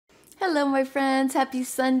Hello, my friends. Happy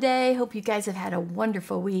Sunday. Hope you guys have had a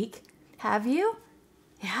wonderful week. Have you?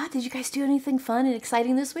 Yeah? Did you guys do anything fun and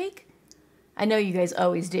exciting this week? I know you guys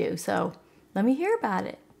always do, so let me hear about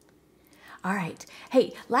it. All right.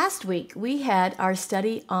 Hey, last week we had our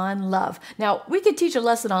study on love. Now, we could teach a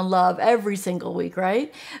lesson on love every single week,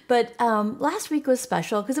 right? But last week was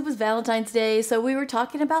special because it was Valentine's Day, so we were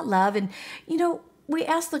talking about love. And, we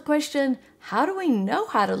asked the question, how do we know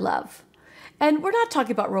how to love? And we're not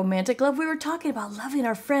talking about romantic love. We were talking about loving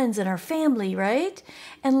our friends and our family, right?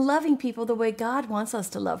 And loving people the way God wants us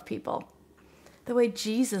to love people, the way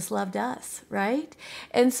Jesus loved us, right?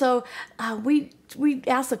 And so we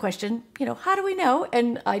asked the question, how do we know?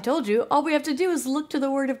 And I told you, all we have to do is look to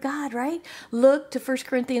the Word of God, right? Look to 1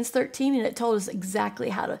 Corinthians 13, and it told us exactly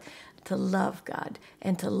how to love God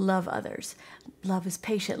and to love others. Love is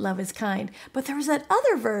patient, love is kind. But there was that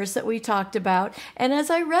other verse that we talked about, and as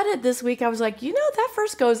I read it this week, I was like, that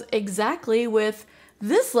verse goes exactly with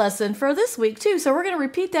this lesson for this week too. So we're going to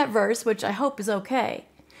repeat that verse, which I hope is okay.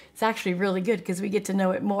 It's actually really good because we get to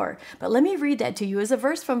know it more. But let me read that to you. It's a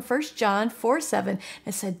verse from 1 John 4:7.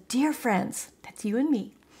 It said, "Dear friends," that's you and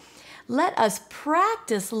me, "let us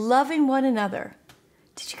practice loving one another."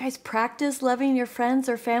 Did you guys practice loving your friends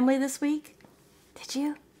or family this week? Did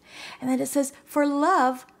you? And then it says, "For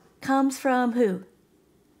love comes from" who?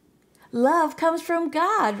 Love comes from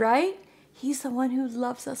God, right? He's the one who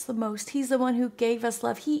loves us the most. He's the one who gave us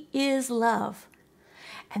love. He is love.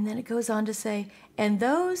 And then it goes on to say, "And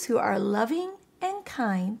those who are loving and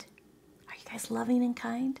kind," are you guys loving and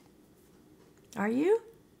kind? Are you?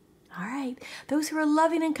 All right. "Those who are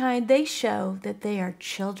loving and kind, they show that they are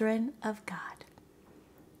children of God."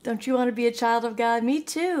 Don't you want to be a child of God? Me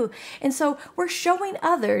too. And so we're showing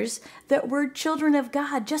others that we're children of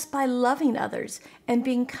God just by loving others and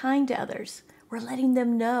being kind to others. We're letting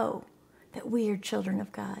them know that we are children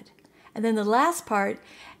of God. And then the last part,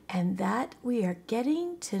 "and that we are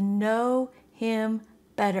getting to know Him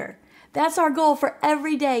better." That's our goal for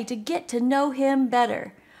every day, to get to know Him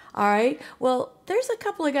better. All right. Well, there's a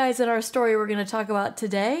couple of guys in our story we're going to talk about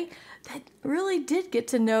today that really did get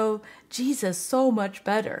to know Jesus so much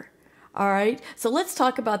better. All right. So let's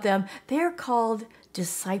talk about them. They're called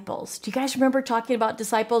disciples. Do you guys remember talking about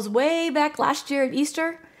disciples way back last year at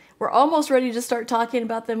Easter? We're almost ready to start talking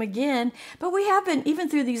about them again, but we have been, even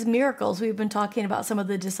through these miracles, we've been talking about some of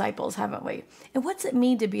the disciples, haven't we? And what's it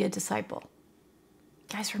mean to be a disciple?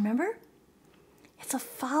 Guys, remember? It's a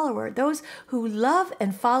follower. Those who love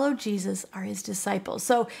and follow Jesus are His disciples.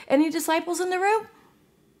 So, any disciples in the room?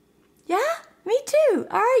 Yeah, me too.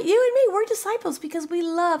 All right, you and me, we're disciples because we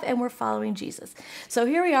love and we're following Jesus. So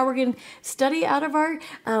here we are. We're going to study out of our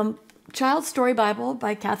Child Story Bible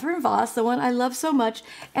by Catherine Voss, the one I love so much.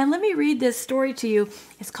 And let me read this story to you.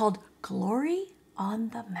 It's called Glory on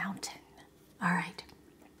the Mountain. All right.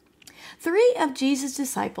 3 of Jesus'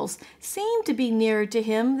 disciples seemed to be nearer to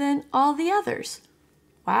Him than all the others.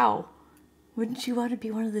 Wow. Wouldn't you want to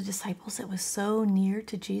be one of the disciples that was so near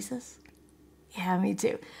to Jesus? Yeah, me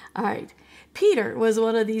too. All right. Peter was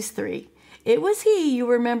one of these 3. It was he, you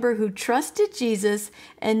remember, who trusted Jesus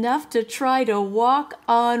enough to try to walk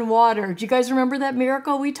on water. Do you guys remember that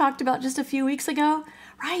miracle we talked about just a few weeks ago?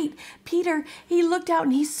 Right. Peter, he looked out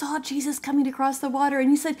and he saw Jesus coming across the water and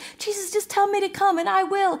he said, "Jesus, just tell me to come and I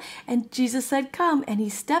will." And Jesus said, "Come." And he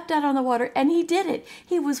stepped out on the water and he did it.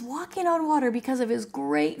 He was walking on water because of his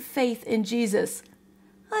great faith in Jesus.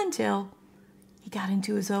 Until he got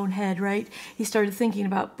into his own head, right? He started thinking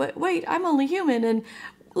about, but wait, I'm only human and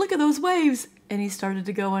look at those waves. And he started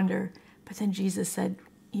to go under. But then Jesus said,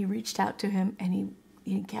 He reached out to him and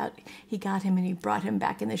he got him and he brought him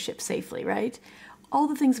back in the ship safely, right? All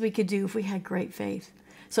the things we could do if we had great faith.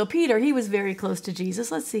 So Peter, he was very close to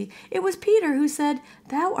Jesus. Let's see. It was Peter who said,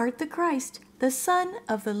 "Thou art the Christ, the Son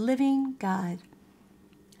of the living God."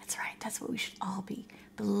 That's right. That's what we should all be,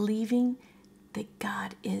 believing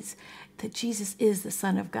that Jesus is the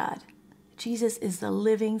Son of God. Jesus is the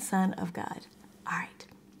living Son of God. All right.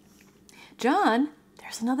 John,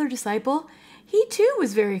 there's another disciple. He too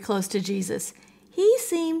was very close to Jesus. He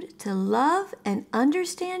seemed to love and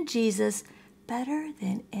understand Jesus better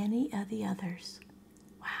than any of the others.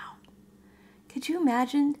 Wow. Could you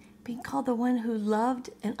imagine being called the one who loved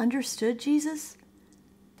and understood Jesus?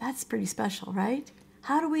 That's pretty special, right?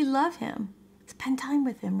 How do we love Him? Spend time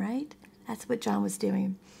with Him, right? That's what John was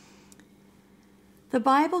doing. The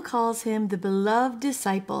Bible calls him the beloved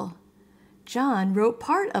disciple. John wrote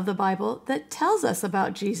part of the Bible that tells us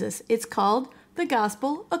about Jesus. It's called the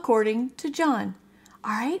Gospel according to John.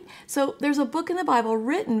 All right? So there's a book in the Bible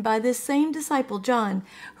written by this same disciple, John,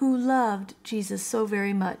 who loved Jesus so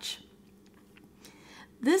very much.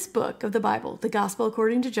 This book of the Bible, the Gospel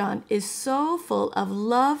according to John, is so full of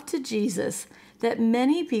love to Jesus that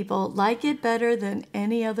many people like it better than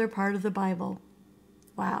any other part of the Bible.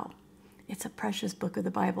 Wow, it's a precious book of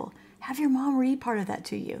the Bible. Have your mom read part of that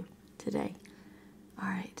to you today. All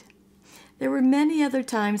right. There were many other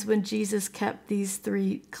times when Jesus kept these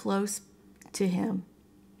three close to him.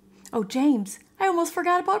 Oh, James. I almost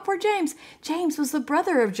forgot about poor James. James was the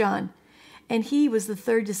brother of John, and he was the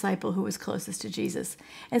third disciple who was closest to Jesus.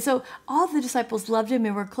 And so all the disciples loved him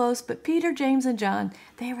and were close, but Peter, James, and John,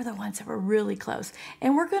 they were the ones that were really close.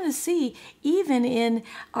 And we're going to see, even in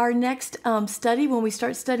our next study, when we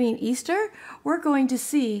start studying Easter, we're going to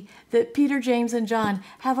see that Peter, James, and John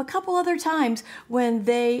have a couple other times when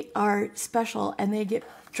they are special and they get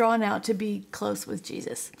drawn out to be close with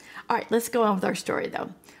Jesus. All right, let's go on with our story,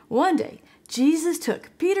 though. One day, Jesus took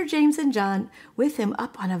Peter, James, and John with him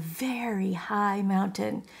up on a very high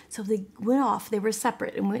mountain. So they went off. They were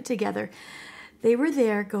separate and went together. They were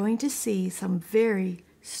there going to see some very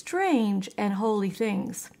strange and holy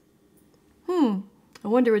things. I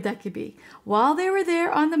wonder what that could be. While they were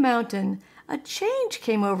there on the mountain, a change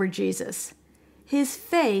came over Jesus. His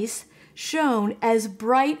face shone as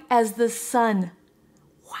bright as the sun.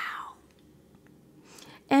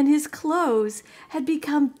 And his clothes had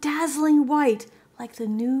become dazzling white, like the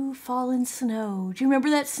new fallen snow. Do you remember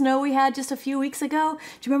that snow we had just a few weeks ago?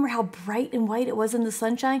 Do you remember how bright and white it was in the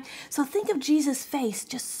sunshine? So think of Jesus' face,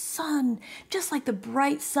 just sun, just like the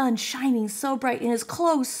bright sun shining so bright, and his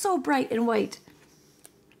clothes so bright and white.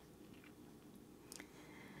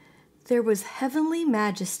 There was heavenly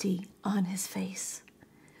majesty on his face.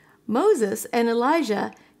 Moses and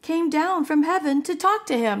Elijah came down from heaven to talk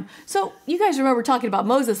to him. So you guys remember talking about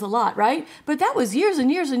Moses a lot, right? But that was years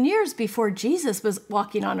and years and years before Jesus was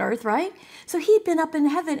walking on earth, right? So he'd been up in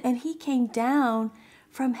heaven and he came down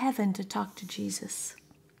from heaven to talk to Jesus.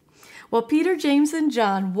 While Peter, James, and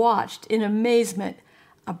John watched in amazement,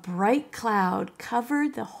 a bright cloud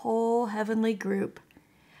covered the whole heavenly group.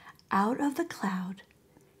 Out of the cloud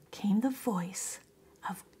came the voice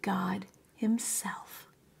of God himself.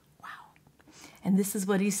 And this is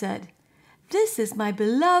what he said. "This is my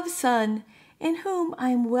beloved Son, in whom I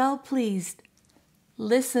am well pleased.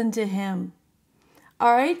 Listen to him."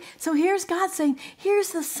 All right, so here's God saying,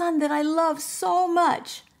 here's the Son that I love so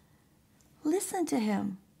much. Listen to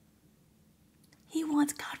him.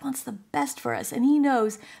 God wants the best for us, and he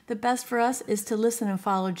knows the best for us is to listen and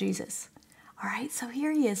follow Jesus. All right, so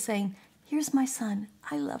here he is saying, here's my Son.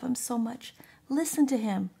 I love him so much. Listen to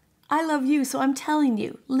him. I love you, so I'm telling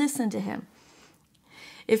you, listen to him.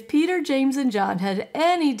 If Peter, James, and John had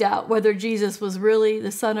any doubt whether Jesus was really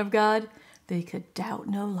the Son of God, they could doubt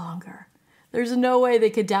no longer. There's no way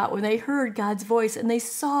they could doubt when they heard God's voice and they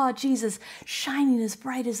saw Jesus shining as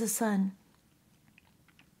bright as the sun.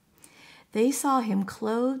 They saw him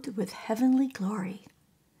clothed with heavenly glory.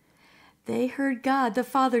 They heard God the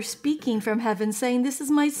Father speaking from heaven, saying, "This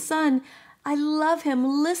is my Son. I love him.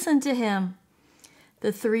 Listen to him."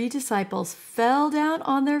 The three disciples fell down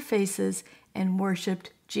on their faces and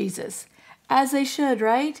worshiped Jesus, as they should,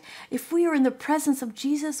 right? If we are in the presence of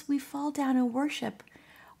Jesus, we fall down and worship.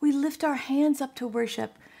 We lift our hands up to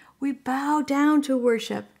worship. We bow down to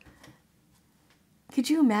worship. Could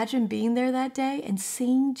you imagine being there that day and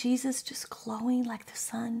seeing Jesus just glowing like the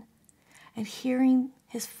sun and hearing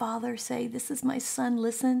his Father say, "This is my Son,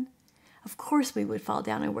 listen"? Of course we would fall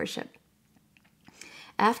down and worship.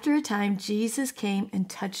 After a time, Jesus came and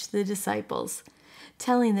touched the disciples,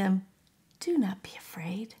 telling them, "Do not be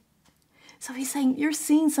afraid." So he's saying, you're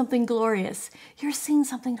seeing something glorious. You're seeing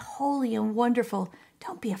something holy and wonderful.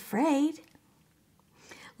 Don't be afraid.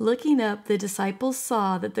 Looking up, the disciples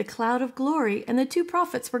saw that the cloud of glory and the two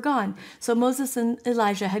prophets were gone. So Moses and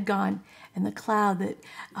Elijah had gone, and the cloud that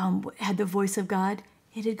had the voice of God,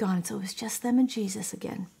 it had gone. So it was just them and Jesus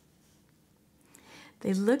again.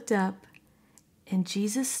 They looked up, and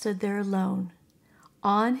Jesus stood there alone.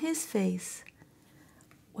 On his face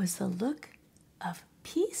was the look of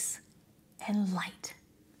peace and light.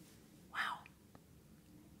 Wow.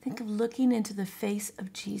 Think of looking into the face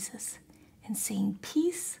of Jesus and seeing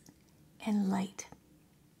peace and light.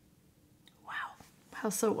 Wow. How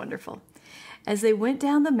so wonderful. As they went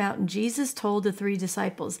down the mountain, Jesus told the three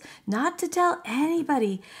disciples not to tell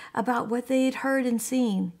anybody about what they had heard and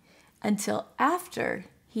seen until after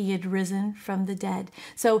he had risen from the dead.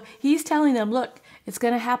 So he's telling them, look, it's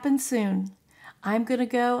going to happen soon. I'm going to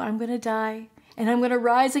go, I'm going to die, and I'm going to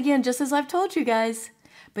rise again, just as I've told you guys.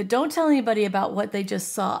 But don't tell anybody about what they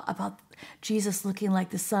just saw, about Jesus looking like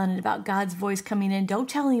the sun and about God's voice coming in. Don't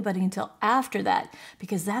tell anybody until after that,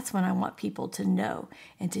 because that's when I want people to know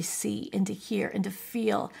and to see and to hear and to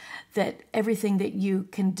feel that everything that you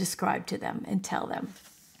can describe to them and tell them.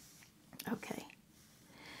 Okay.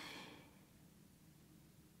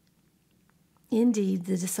 Indeed,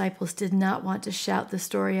 the disciples did not want to shout the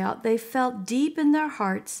story out. They felt deep in their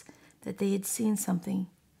hearts that they had seen something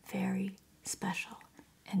very special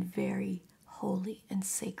and very holy and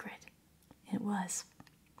sacred. It was.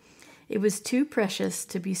 It was too precious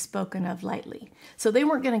to be spoken of lightly. So they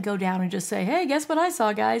weren't going to go down and just say, hey, guess what I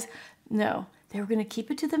saw, guys? No, they were going to keep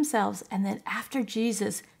it to themselves. And then after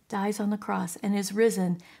Jesus dies on the cross and is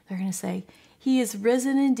risen, they're going to say, he is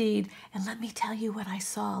risen indeed, and let me tell you what I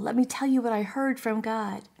saw. Let me tell you what I heard from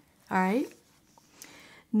God. All right?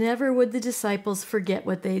 Never would the disciples forget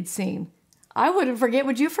what they'd seen. I wouldn't forget.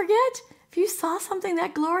 Would you forget? If you saw something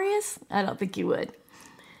that glorious? I don't think you would.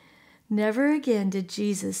 Never again did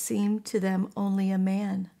Jesus seem to them only a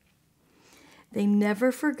man. They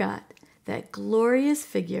never forgot that glorious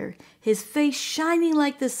figure, his face shining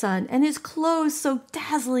like the sun, and his clothes so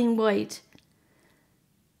dazzling white.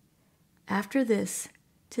 After this,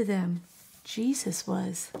 to them, Jesus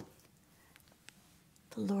was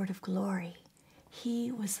the Lord of glory. He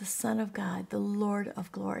was the Son of God, the Lord of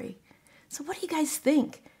glory. So what do you guys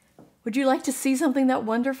think? Would you like to see something that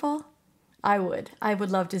wonderful? I would. I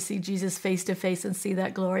would love to see Jesus face to face and see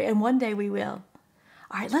that glory. And one day we will.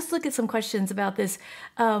 All right, let's look at some questions about this.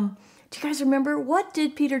 Do you guys remember, what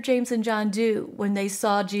did Peter, James, and John do when they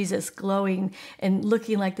saw Jesus glowing and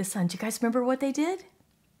looking like the sun? Do you guys remember what they did?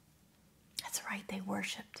 That's right, they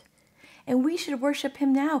worshiped. And we should worship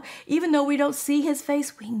him now. Even though we don't see his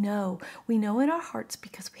face, we know. We know in our hearts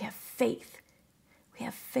because we have faith. We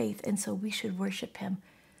have faith, and so we should worship him.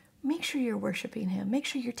 Make sure you're worshiping him. Make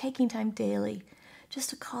sure you're taking time daily just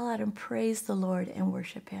to call out and praise the Lord and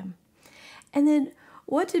worship him. And then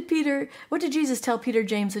what did Jesus tell Peter,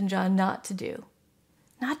 James, and John not to do?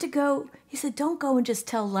 Not to go. He said, don't go and just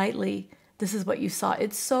tell lightly, this is what you saw.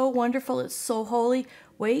 It's so wonderful. It's so holy.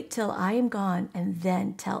 Wait till I am gone and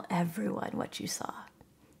then tell everyone what you saw.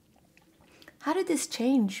 How did this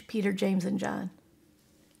change Peter, James, and John?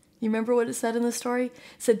 You remember what it said in the story? It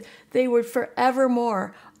said they would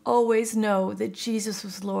forevermore always know that Jesus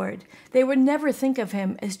was Lord. They would never think of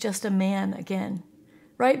him as just a man again,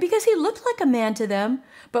 right? Because he looked like a man to them.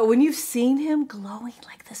 But when you've seen him glowing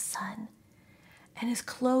like the sun and his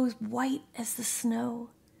clothes white as the snow,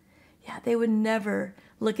 yeah, they would never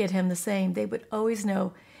look at him the same. They would always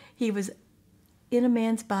know he was in a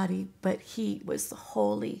man's body, but he was the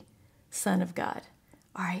holy Son of God.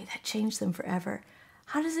 All right, that changed them forever.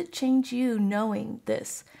 How does it change you knowing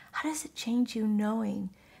this? How does it change you knowing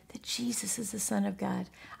that Jesus is the Son of God?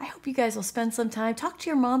 I hope you guys will spend some time, talk to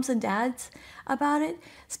your moms and dads about it.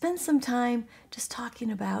 Spend some time just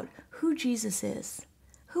talking about who Jesus is,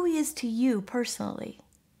 who he is to you personally.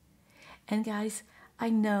 And guys, I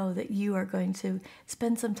know that you are going to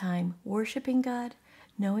spend some time worshiping God,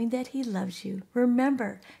 knowing that he loves you.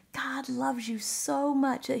 Remember, God loves you so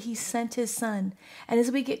much that he sent his Son. And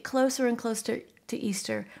as we get closer and closer to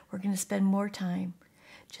Easter, we're going to spend more time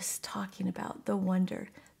just talking about the wonder,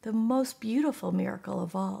 the most beautiful miracle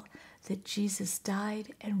of all, that Jesus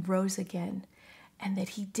died and rose again, and that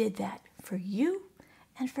he did that for you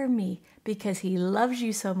and for me because he loves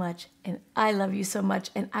you so much, and I love you so much,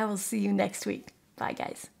 and I will see you next week. Bye,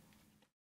 guys.